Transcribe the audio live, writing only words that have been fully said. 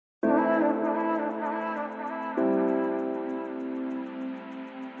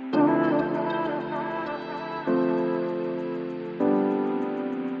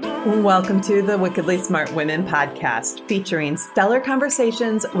Welcome to the Wickedly Smart Women podcast, featuring stellar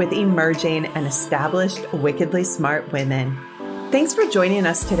conversations with emerging and established wickedly smart women. Thanks for joining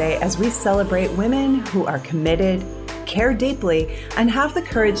us today as we celebrate women who are committed, care deeply, and have the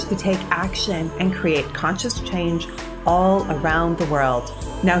courage to take action and create conscious change all around the world.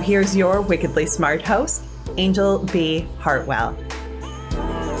 Now here's your wickedly smart host, Angel B. Hartwell.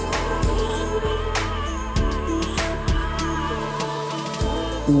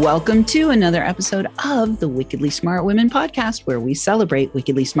 Welcome to another episode of the Wickedly Smart Women podcast, where we celebrate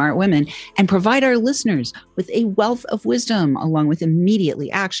wickedly smart women and provide our listeners with a wealth of wisdom, along with immediately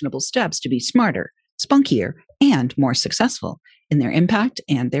actionable steps to be smarter, spunkier, and more successful in their impact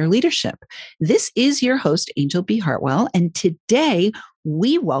and their leadership. This is your host, Angel B. Hartwell, and today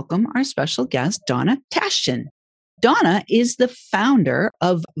we welcome our special guest, Donna Tashjian. Donna is the founder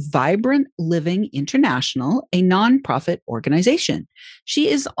of Vibrant Living International, a nonprofit organization. She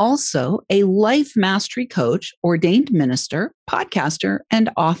is also a life mastery coach, ordained minister, podcaster,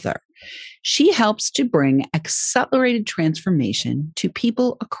 and author. She helps to bring accelerated transformation to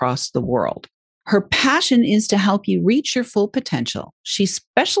people across the world. Her passion is to help you reach your full potential. She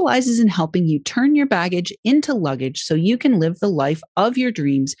specializes in helping you turn your baggage into luggage so you can live the life of your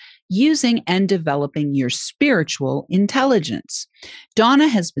dreams using and developing your spiritual intelligence. Donna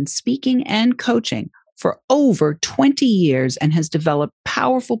has been speaking and coaching for over 20 years and has developed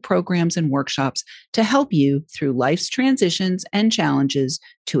powerful programs and workshops to help you through life's transitions and challenges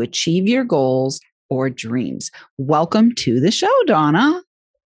to achieve your goals or dreams. Welcome to the show, Donna.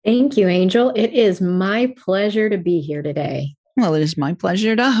 Thank you, Angel. It is my pleasure to be here today. Well, it is my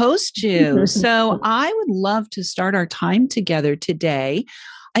pleasure to host you. So I would love to start our time together today.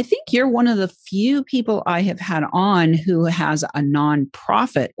 I think you're one of the few people I have had on who has a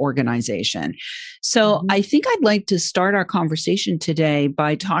nonprofit organization. So I think I'd like to start our conversation today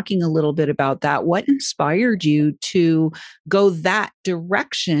by talking a little bit about that. What inspired you to go that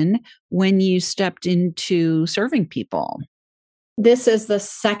direction when you stepped into serving people? This is the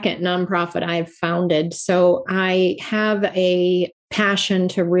second nonprofit I've founded. So I have a passion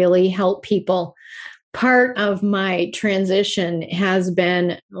to really help people. Part of my transition has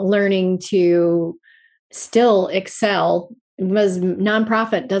been learning to still excel, because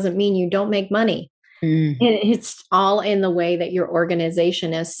nonprofit doesn't mean you don't make money. It's all in the way that your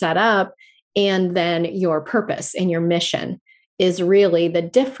organization is set up, and then your purpose and your mission is really the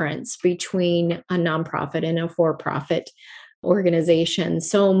difference between a nonprofit and a for-profit organization.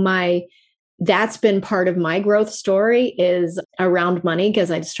 So that's been part of my growth story, is around money,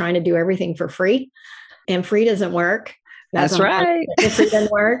 because I was trying to do everything for free, and free doesn't work. That's right. Free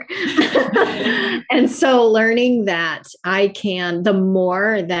doesn't work. And so learning that the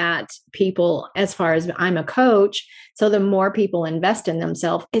more that people, as far as I'm a coach, so the more people invest in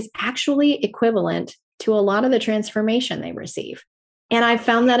themselves is actually equivalent to a lot of the transformation they receive. And I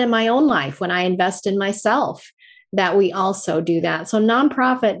found that in my own life when I invest in myself, that we also do that. So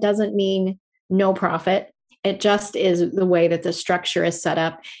nonprofit doesn't mean no profit. It just is the way that the structure is set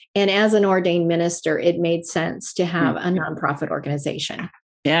up. And as an ordained minister, it made sense to have a nonprofit organization.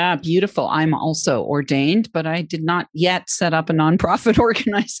 Yeah, beautiful. I'm also ordained, but I did not yet set up a nonprofit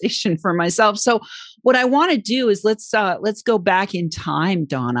organization for myself. So what I want to do is let's go back in time,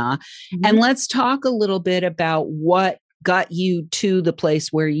 Donna, and let's talk a little bit about what got you to the place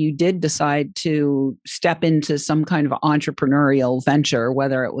where you did decide to step into some kind of entrepreneurial venture,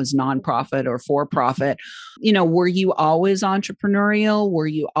 whether it was nonprofit or for-profit. Were you always entrepreneurial? Were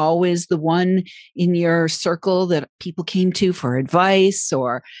you always the one in your circle that people came to for advice?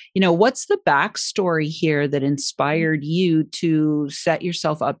 Or, what's the backstory here that inspired you to set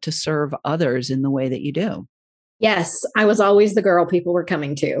yourself up to serve others in the way that you do? Yes, I was always the girl people were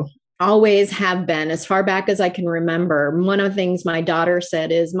coming to. Always have been, as far back as I can remember. One of the things my daughter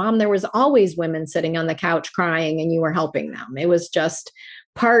said is, Mom, there was always women sitting on the couch crying and you were helping them. It was just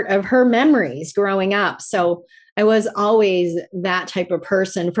part of her memories growing up. So I was always that type of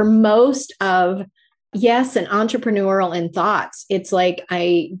person for most of, yes, and entrepreneurial in thoughts. It's like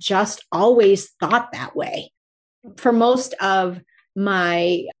I just always thought that way. For most of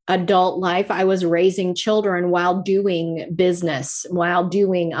my adult life, I was raising children while doing business, while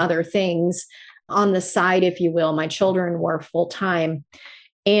doing other things on the side, if you will. My children were full time,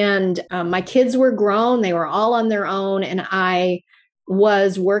 and my kids were grown. They were all on their own. And I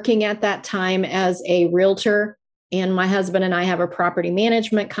was working at that time as a realtor, and my husband and I have a property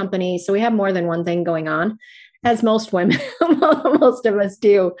management company. So we have more than one thing going on, as most women, most of us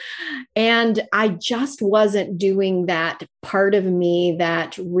do. And I just wasn't doing that part of me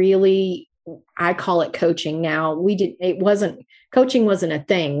that really, I call it coaching now. It wasn't Coaching wasn't a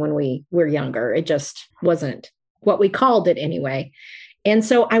thing when we were younger. It just wasn't what we called it anyway. And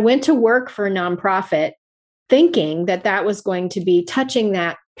so I went to work for a nonprofit thinking that that was going to be touching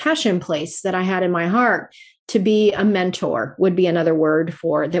that passion place that I had in my heart. To be a mentor would be another word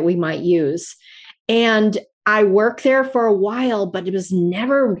for that we might use. And I worked there for a while, but it was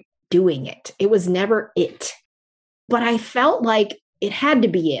never doing it. It was never it. But I felt like it had to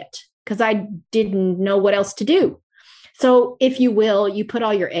be it because I didn't know what else to do. So if you will, you put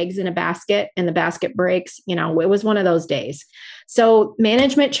all your eggs in a basket and the basket breaks. It was one of those days. So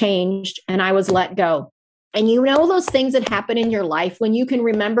management changed and I was let go. And those things that happen in your life when you can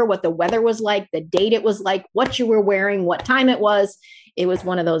remember what the weather was like, the date it was like, what you were wearing, what time it was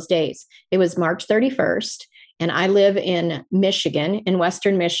one of those days. It was March 31st. And I live in Michigan, in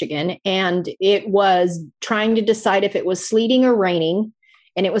Western Michigan. And it was trying to decide if it was sleeting or raining.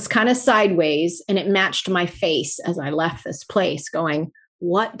 And it was kind of sideways. And it matched my face as I left this place going,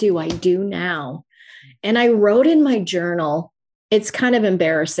 what do I do now? And I wrote in my journal, it's kind of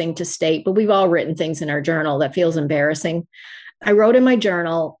embarrassing to state, but we've all written things in our journal that feels embarrassing. I wrote in my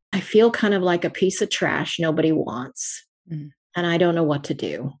journal, I feel kind of like a piece of trash nobody wants. And I don't know what to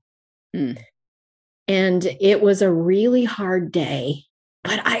do. And it was a really hard day.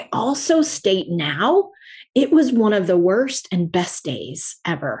 But I also state now, it was one of the worst and best days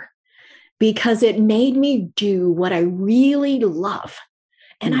ever because it made me do what I really love.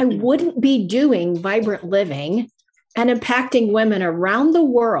 And I wouldn't be doing Vibrant Living and impacting women around the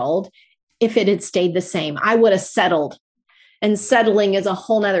world if it had stayed the same. I would have settled. And settling is a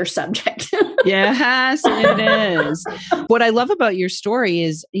whole nother subject. Yes, it is. What I love about your story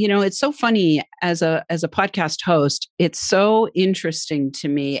is, it's so funny as a podcast host. It's so interesting to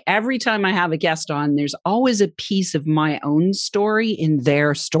me. Every time I have a guest on, there's always a piece of my own story in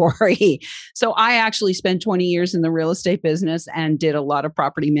their story. So I actually spent 20 years in the real estate business and did a lot of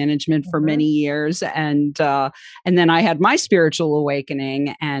property management for many years. And then I had my spiritual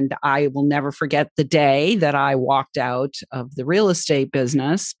awakening, and I will never forget the day that I walked out of the real estate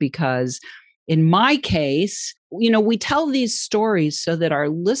business because in my case, we tell these stories so that our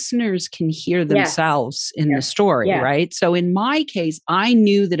listeners can hear themselves in the story, right? So in my case, I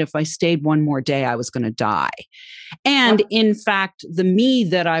knew that if I stayed one more day, I was going to die. And in fact, the me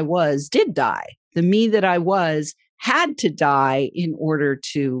that I was did die. The me that I was had to die in order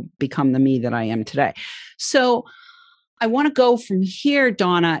to become the me that I am today. So I want to go from here,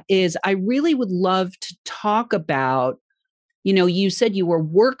 Donna, is I really would love to talk about, you said you were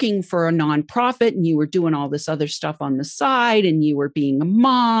working for a nonprofit and you were doing all this other stuff on the side and you were being a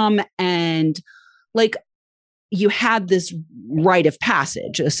mom and you had this rite of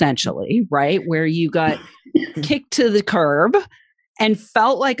passage, essentially, right? Where you got kicked to the curb and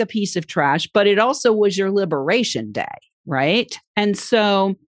felt like a piece of trash, but it also was your liberation day, right? And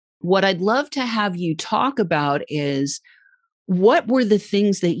so what I'd love to have you talk about is what were the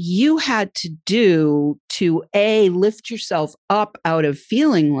things that you had to do to A, lift yourself up out of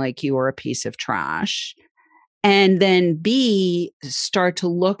feeling like you were a piece of trash, and then B, start to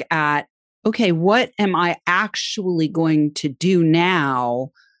look at, okay, what am I actually going to do now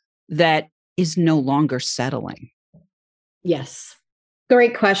that is no longer settling? Yes.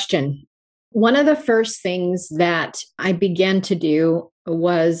 Great question. One of the first things that I began to do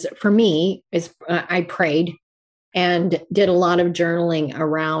was, for me, is I prayed and did a lot of journaling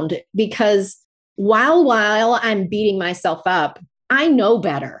around, because while I'm beating myself up, I know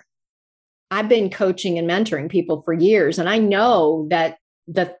better. I've been coaching and mentoring people for years, and I know that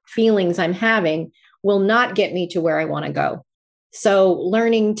the feelings I'm having will not get me to where I want to go. So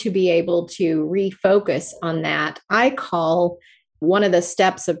learning to be able to refocus on that, I call one of the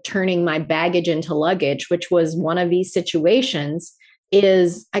steps of turning my baggage into luggage, which was one of these situations,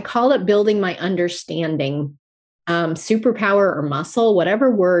 is I call it building my understanding. Superpower or muscle,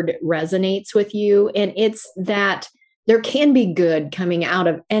 whatever word resonates with you. And it's that there can be good coming out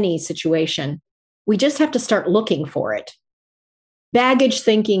of any situation. We just have to start looking for it. Baggage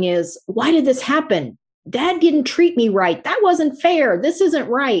thinking is, why did this happen? Dad didn't treat me right. That wasn't fair. This isn't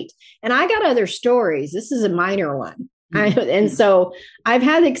right. And I got other stories. This is a minor one. And so I've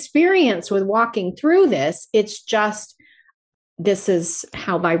had experience with walking through this. It's just, this is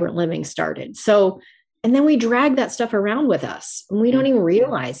how Vibrant Living started. So, and then we drag that stuff around with us and we don't even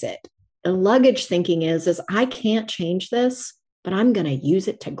realize it. The luggage thinking is I can't change this, but I'm going to use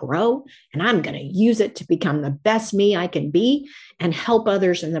it to grow, and I'm going to use it to become the best me I can be and help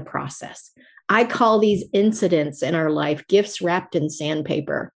others in the process. I call these incidents in our life gifts wrapped in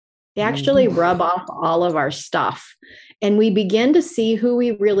sandpaper. They actually rub off all of our stuff, and we begin to see who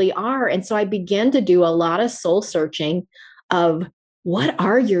we really are. And so I began to do a lot of soul searching of what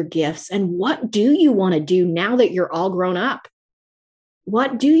are your gifts and what do you want to do now that you're all grown up?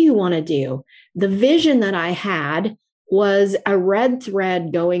 What do you want to do? The vision that I had was a red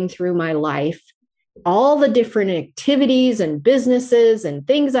thread going through my life, all the different activities and businesses and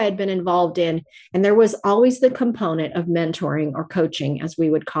things I had been involved in. And there was always the component of mentoring or coaching, as we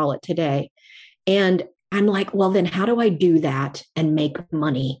would call it today. And I'm like, well, then how do I do that and make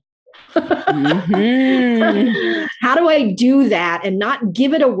money? Mm-hmm. How do I do that and not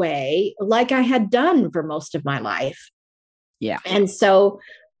give it away like I had done for most of my life? Yeah. And so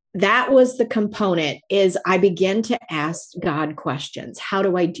that was the component, is I began to ask God questions. How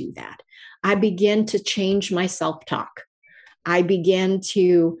do I do that? I began to change my self-talk. I began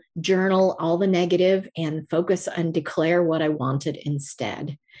to journal all the negative and focus and declare what I wanted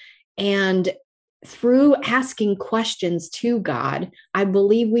instead. And through asking questions to God, I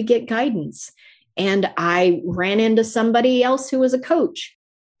believe we get guidance. And I ran into somebody else who was a coach.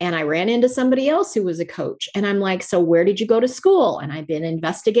 And I ran into somebody else who was a coach. And I'm like, so where did you go to school? And I've been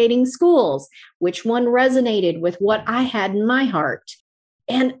investigating schools. Which one resonated with what I had in my heart?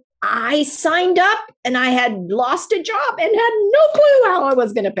 And I signed up and I had lost a job and had no clue how I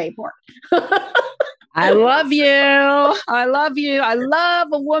was going to pay for it. I love you. I love you. I love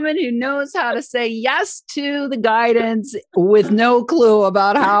a woman who knows how to say yes to the guidance with no clue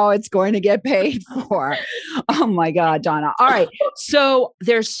about how it's going to get paid for. Oh my God, Donna. All right. So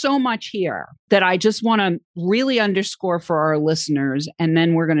there's so much here that I just want to really underscore for our listeners. And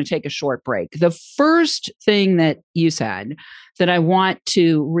then we're going to take a short break. The first thing that you said that I want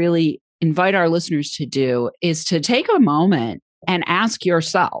to really invite our listeners to do is to take a moment and ask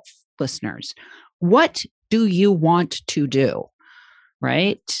yourself, listeners, what do you want to do?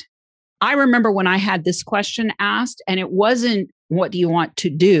 Right? I remember when I had this question asked, and it wasn't, what do you want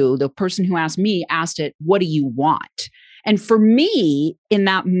to do? The person who asked me asked it, what do you want? And for me, in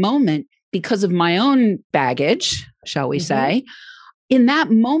that moment, because of my own baggage, shall we say, in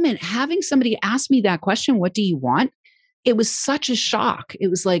that moment, having somebody ask me that question, what do you want? It was such a shock. It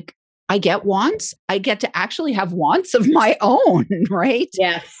was like, I get wants. I get to actually have wants of my own, right?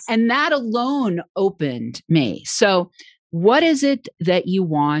 Yes. And that alone opened me. So what is it that you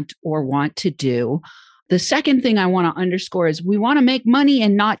want or want to do? The second thing I want to underscore is we want to make money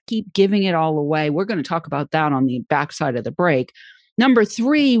and not keep giving it all away. We're going to talk about that on the backside of the break. Number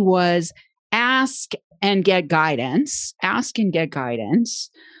 3 was ask and get guidance. Ask and get guidance.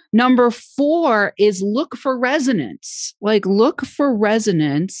 Number 4 is look for resonance, like look for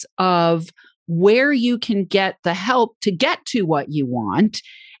resonance of where you can get the help to get to what you want.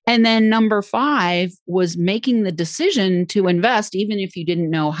 And then number 5 was making the decision to invest, even if you didn't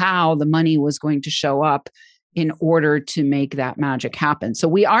know how the money was going to show up in order to make that magic happen. So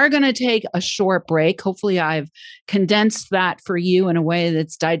we are going to take a short break. Hopefully I've condensed that for you in a way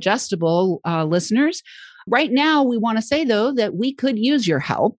that's digestible, listeners. Right now, we want to say, though, that we could use your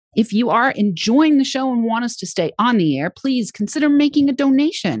help. If you are enjoying the show and want us to stay on the air, please consider making a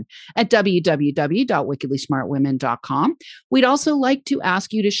donation at www.wickedlysmartwomen.com. We'd also like to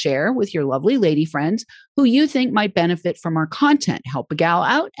ask you to share with your lovely lady friends who you think might benefit from our content. Help a gal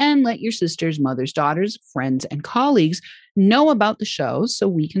out and let your sisters, mothers, daughters, friends, and colleagues know about the show so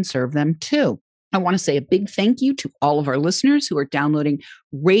we can serve them too. I want to say a big thank you to all of our listeners who are downloading,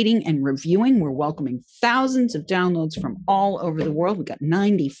 rating, and reviewing. We're welcoming thousands of downloads from all over the world. We've got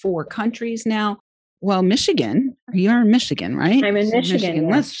 94 countries now. Well, Michigan, you're in Michigan, right? I'm in Michigan.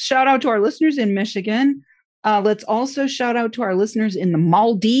 Yeah. Let's shout out to our listeners in Michigan. Let's also shout out to our listeners in the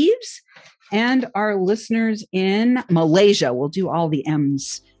Maldives and our listeners in Malaysia. We'll do all the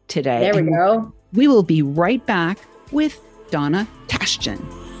M's today. There we go. We will be right back with Donna Tashjian.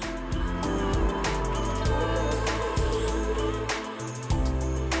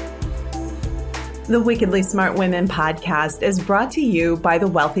 The Wickedly Smart Women podcast is brought to you by the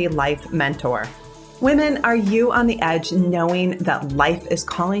Wealthy Life Mentor. Women, are you on the edge knowing that life is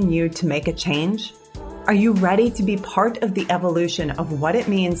calling you to make a change? Are you ready to be part of the evolution of what it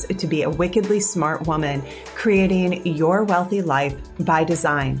means to be a wickedly smart woman, creating your wealthy life by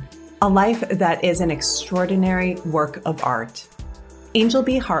design? A life that is an extraordinary work of art. Angel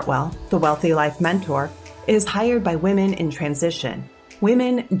B. Hartwell, the Wealthy Life Mentor, is hired by women in transition.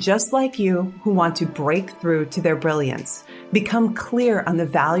 Women just like you who want to break through to their brilliance, become clear on the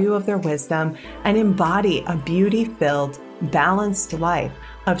value of their wisdom, and embody a beauty-filled, balanced life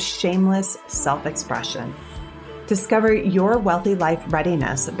of shameless self-expression. Discover your wealthy life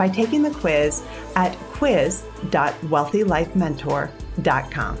readiness by taking the quiz at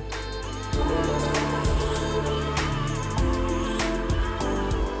quiz.wealthylifementor.com.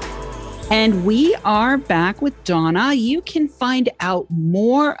 And we are back with Donna. You can find out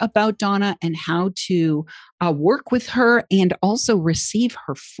more about Donna and how to work with her and also receive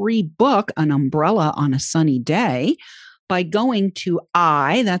her free book, An Umbrella on a Sunny Day, by going to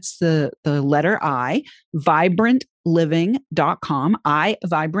that's the letter I, vibrantliving.com,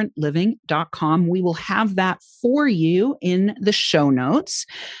 vibrantliving.com. We will have that for you in the show notes.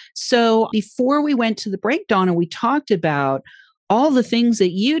 So before we went to the break, Donna, we talked about all the things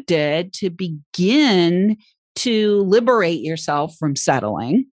that you did to begin to liberate yourself from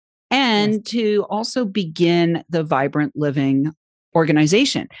settling and to also begin the Vibrant Living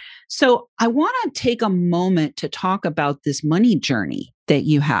organization. So I want to take a moment to talk about this money journey that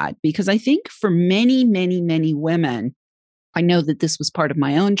you had, because I think for many, many, many women, I know that this was part of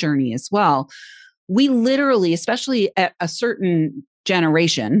my own journey as well. We literally, especially at a certain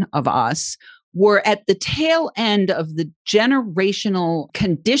generation of us, were at the tail end of the generational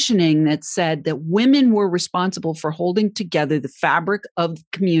conditioning that said that women were responsible for holding together the fabric of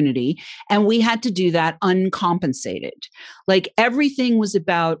community, and we had to do that uncompensated. Like everything was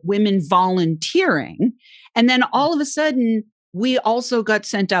about women volunteering. And then all of a sudden, we also got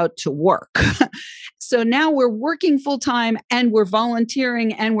sent out to work. So now we're working full time and we're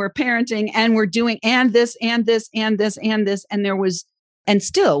volunteering and we're parenting and we're doing and this and this and this and this. And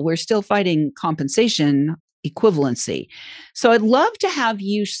we're still fighting compensation equivalency. So I'd love to have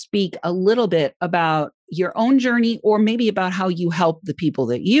you speak a little bit about your own journey, or maybe about how you help the people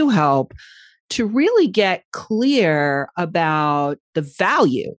that you help to really get clear about the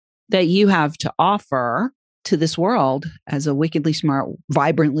value that you have to offer to this world as a wickedly smart,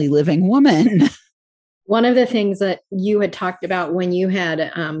 vibrantly living woman. One of the things that you had talked about when you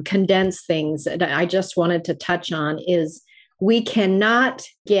had condensed things that I just wanted to touch on is we cannot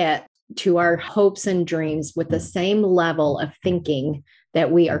get to our hopes and dreams with the same level of thinking that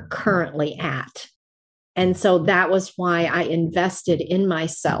we are currently at. And so that was why I invested in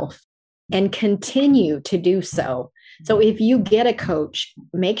myself and continue to do so. So if you get a coach,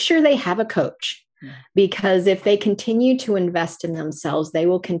 make sure they have a coach, because if they continue to invest in themselves, they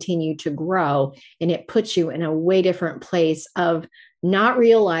will continue to grow. And it puts you in a way different place of not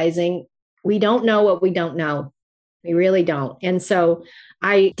realizing we don't know what we don't know. We really don't. And so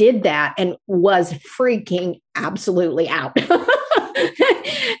I did that and was freaking absolutely out.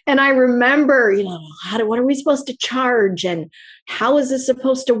 And I remember, what are we supposed to charge? And how is this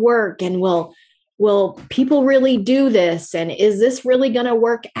supposed to work? And will people really do this? And is this really going to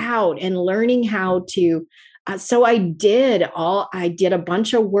work out? And learning how to. So I did a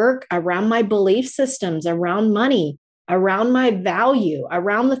bunch of work around my belief systems, around money, around my value,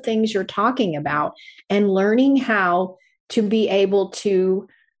 around the things you're talking about, and learning how to be able to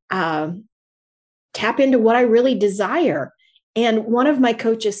tap into what I really desire. And one of my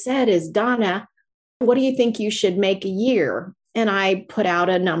coaches said is, Donna, what do you think you should make a year? And I put out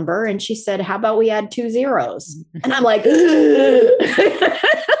a number and she said, how about we add 2 zeros? And I'm like, and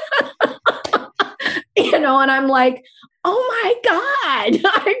I'm like, oh my God,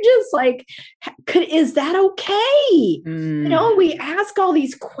 I'm just like, is that okay? We ask all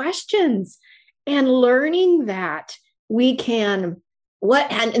these questions, and learning that we can,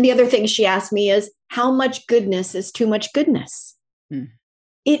 and the other thing she asked me is, how much goodness is too much goodness?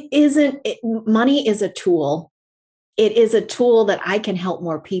 It isn't, money is a tool. It is a tool that I can help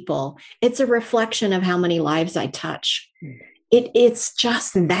more people. It's a reflection of how many lives I touch. It's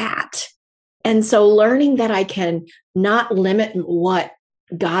just that. And so learning that I can not limit what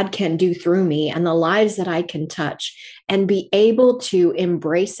God can do through me and the lives that I can touch, and be able to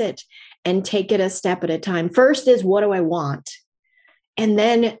embrace it and take it a step at a time. First is, what do I want? And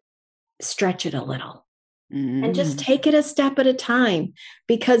then stretch it a little and just take it a step at a time,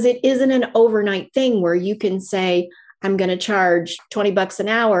 because it isn't an overnight thing where you can say, I'm going to charge $20 an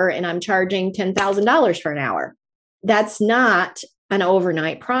hour and I'm charging $10,000 for an hour. That's not an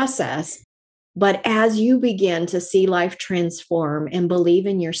overnight process. But as you begin to see life transform and believe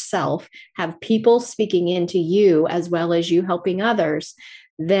in yourself, have people speaking into you as well as you helping others,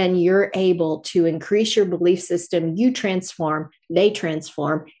 then you're able to increase your belief system. You transform, they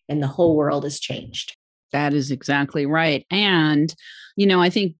transform, and the whole world is changed. That is exactly right. And, I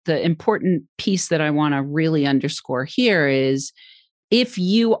think the important piece that I want to really underscore here is, if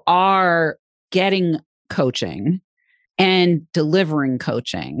you are getting coaching and delivering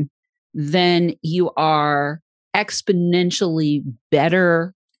coaching, then you are exponentially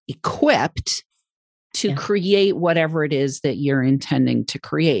better equipped to create whatever it is that you're intending to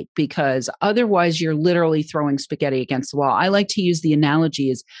create, because otherwise you're literally throwing spaghetti against the wall. I like to use the analogy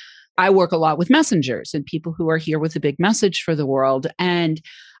is, I work a lot with messengers and people who are here with a big message for the world. And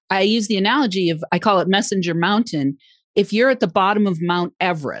I use the analogy of, I call it Messenger Mountain. If you're at the bottom of Mount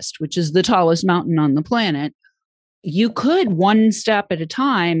Everest, which is the tallest mountain on the planet, you could one step at a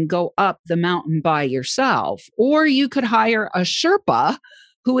time go up the mountain by yourself, or you could hire a Sherpa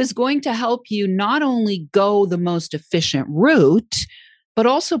who is going to help you not only go the most efficient route, but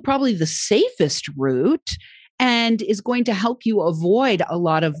also probably the safest route, and is going to help you avoid a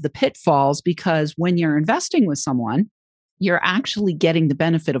lot of the pitfalls, because when you're investing with someone, you're actually getting the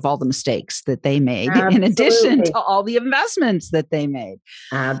benefit of all the mistakes that they made, Absolutely. in addition to all the investments that they made.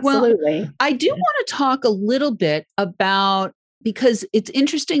 Absolutely. Well, I do want to talk a little bit about, because it's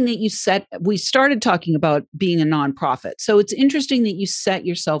interesting that we started talking about being a nonprofit. So it's interesting that you set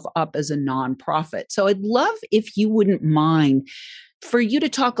yourself up as a nonprofit. So I'd love if you wouldn't mind for you to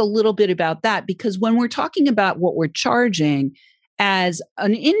talk a little bit about that, because when we're talking about what we're charging as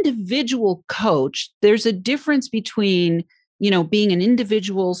an individual coach, there's a difference between, being an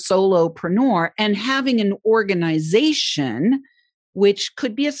individual solopreneur and having an organization, which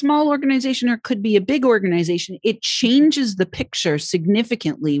could be a small organization or could be a big organization. It changes the picture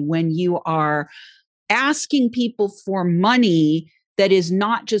significantly when you are asking people for money that is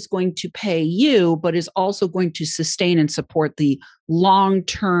not just going to pay you, but is also going to sustain and support the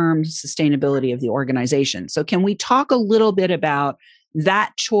long-term sustainability of the organization. So can we talk a little bit about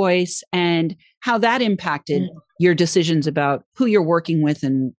that choice and how that impacted your decisions about who you're working with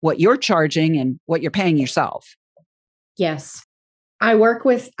and what you're charging and what you're paying yourself? Yes. I'm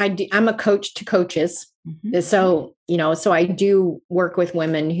a coach to coaches. Mm-hmm. So I do work with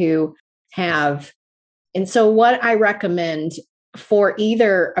women who have, and so what I recommend for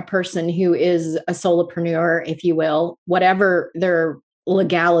either a person who is a solopreneur, if you will, whatever their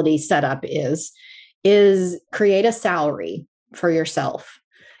legality setup is create a salary for yourself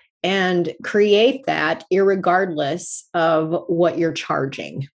and create that irregardless of what you're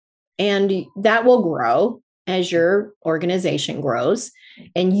charging. And that will grow as your organization grows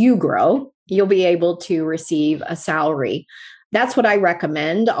and you grow. You'll be able to receive a salary. That's what I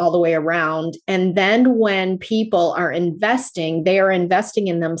recommend all the way around. And then when people are investing, they are investing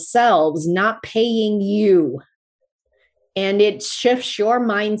in themselves, not paying you. And it shifts your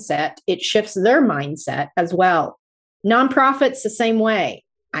mindset. It shifts their mindset as well. Nonprofits the same way.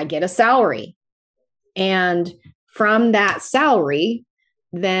 I get a salary. And from that salary,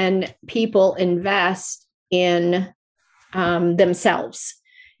 then people invest in themselves.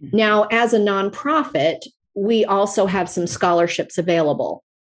 Now, as a nonprofit, we also have some scholarships available,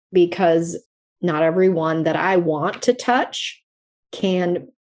 because not everyone that I want to touch can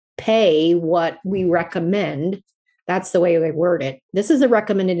pay what we recommend. That's the way we word it. This is a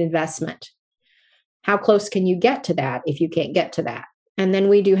recommended investment. How close can you get to that if you can't get to that? And then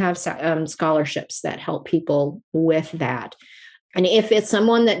we do have scholarships that help people with that. And if it's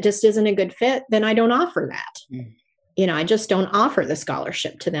someone that just isn't a good fit, then I don't offer that. I just don't offer the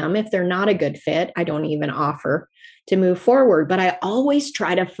scholarship to them. If they're not a good fit, I don't even offer to move forward. But I always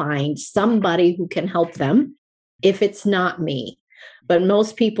try to find somebody who can help them if it's not me. But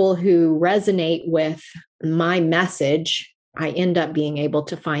most people who resonate with my message, I end up being able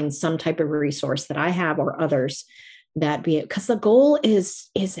to find some type of resource that I have or others that be it. Because the goal is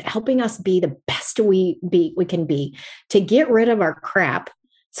helping us be the best we can be, to get rid of our crap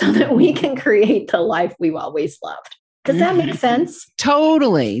so that we can create the life we've always loved. Does that make sense?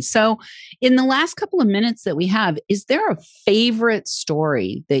 Totally. So in the last couple of minutes that we have, is there a favorite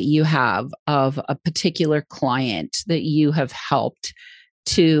story that you have of a particular client that you have helped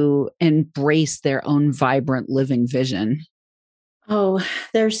to embrace their own vibrant living vision? Oh,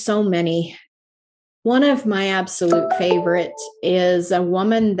 there's so many. One of my absolute favorites is a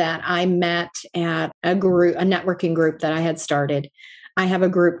woman that I met at a networking group that I had started. I have a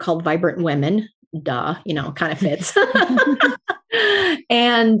group called Vibrant Women. Duh, kind of fits.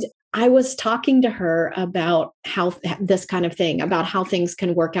 And I was talking to her about how this kind of thing, about how things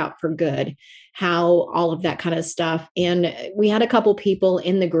can work out for good, how all of that kind of stuff. And we had a couple people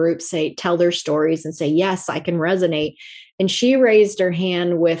in the group tell their stories and say, yes, I can resonate. And she raised her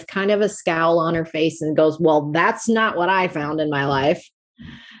hand with kind of a scowl on her face and goes, well, that's not what I found in my life.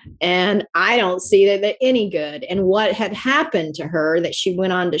 And I don't see that any good. And what had happened to her that she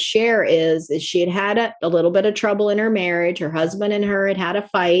went on to share is she had a little bit of trouble in her marriage. Her husband and her had a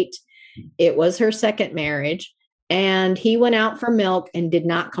fight. It was her second marriage. And he went out for milk and did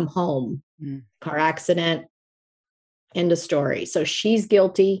not come home. Car accident. End of story. So she's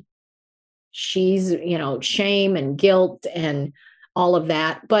guilty. She's, shame and guilt and all of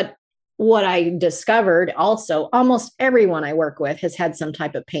that. But what I discovered also, almost everyone I work with has had some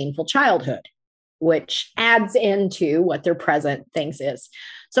type of painful childhood. which adds into what their present thinks is.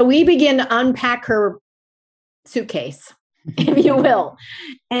 So we begin to unpack her suitcase, if you will,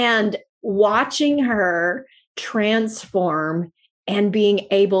 and watching her transform and being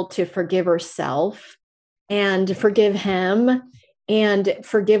able to forgive herself and forgive him and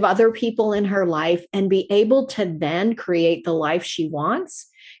forgive other people in her life and be able to then create the life she wants.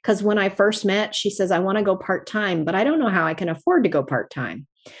 Because when I first met, she says, I want to go part-time, but I don't know how I can afford to go part-time.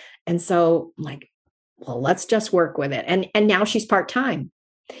 And so I'm like, well, let's just work with it. And now she's part-time.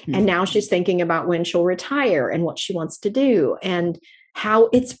 Mm-hmm. And now she's thinking about when she'll retire and what she wants to do and how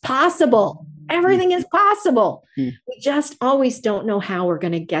it's possible. Everything is possible. Mm-hmm. We just always don't know how we're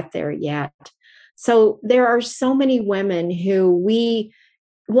going to get there yet. So there are so many women who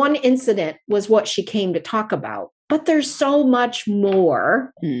one incident was what she came to talk about, but there's so much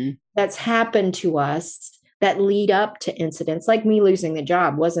more that's happened to us that lead up to incidents. Like me losing the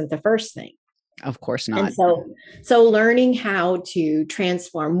job wasn't the first thing. Of course not. And so learning how to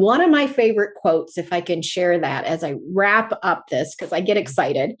transform. One of my favorite quotes, if I can share that as I wrap up this, because I get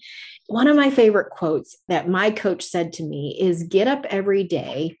excited. One of my favorite quotes that my coach said to me is, get up every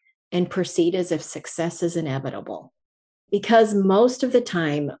day and proceed as if success is inevitable. Because most of the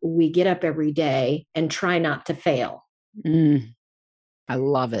time we get up every day and try not to fail. I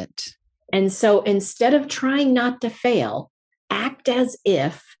love it. And so instead of trying not to fail, act as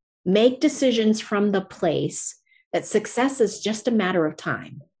if, make decisions from the place that success is just a matter of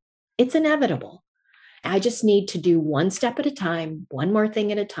time. It's inevitable. I just need to do one step at a time, one more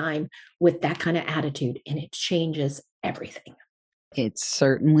thing at a time with that kind of attitude, and it changes everything. It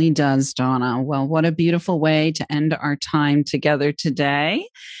certainly does, Donna. Well, what a beautiful way to end our time together today.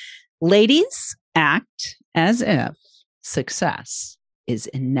 Ladies, act as if success is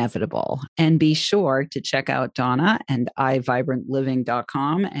inevitable. And be sure to check out Donna and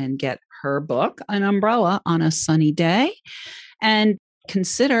iVibrantLiving.com and get her book, An Umbrella on a Sunny Day. And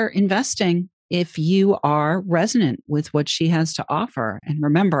consider investing if you are resonant with what she has to offer. And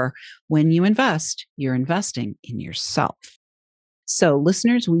remember, when you invest, you're investing in yourself. So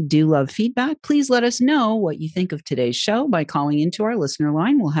listeners, we do love feedback. Please let us know what you think of today's show by calling into our listener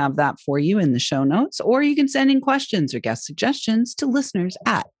line. We'll have that for you in the show notes, or you can send in questions or guest suggestions to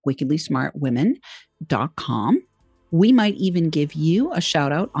listeners@wickedlysmartwomen.com. We might even give you a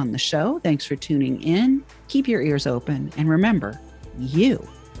shout out on the show. Thanks for tuning in. Keep your ears open. And remember, you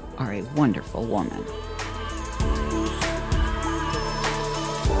are a wonderful woman.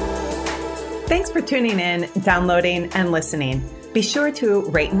 Thanks for tuning in, downloading, and listening. Be sure to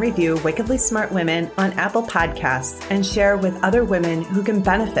rate and review Wickedly Smart Women on Apple Podcasts and share with other women who can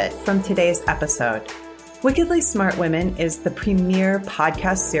benefit from today's episode. Wickedly Smart Women is the premier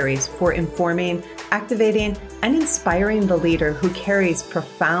podcast series for informing, activating, and inspiring the leader who carries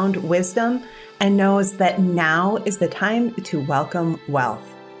profound wisdom and knows that now is the time to welcome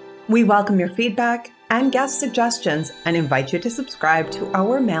wealth. We welcome your feedback and guest suggestions and invite you to subscribe to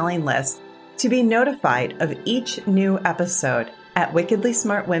our mailing list to be notified of each new episode at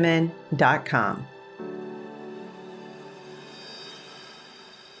wickedlysmartwomen.com.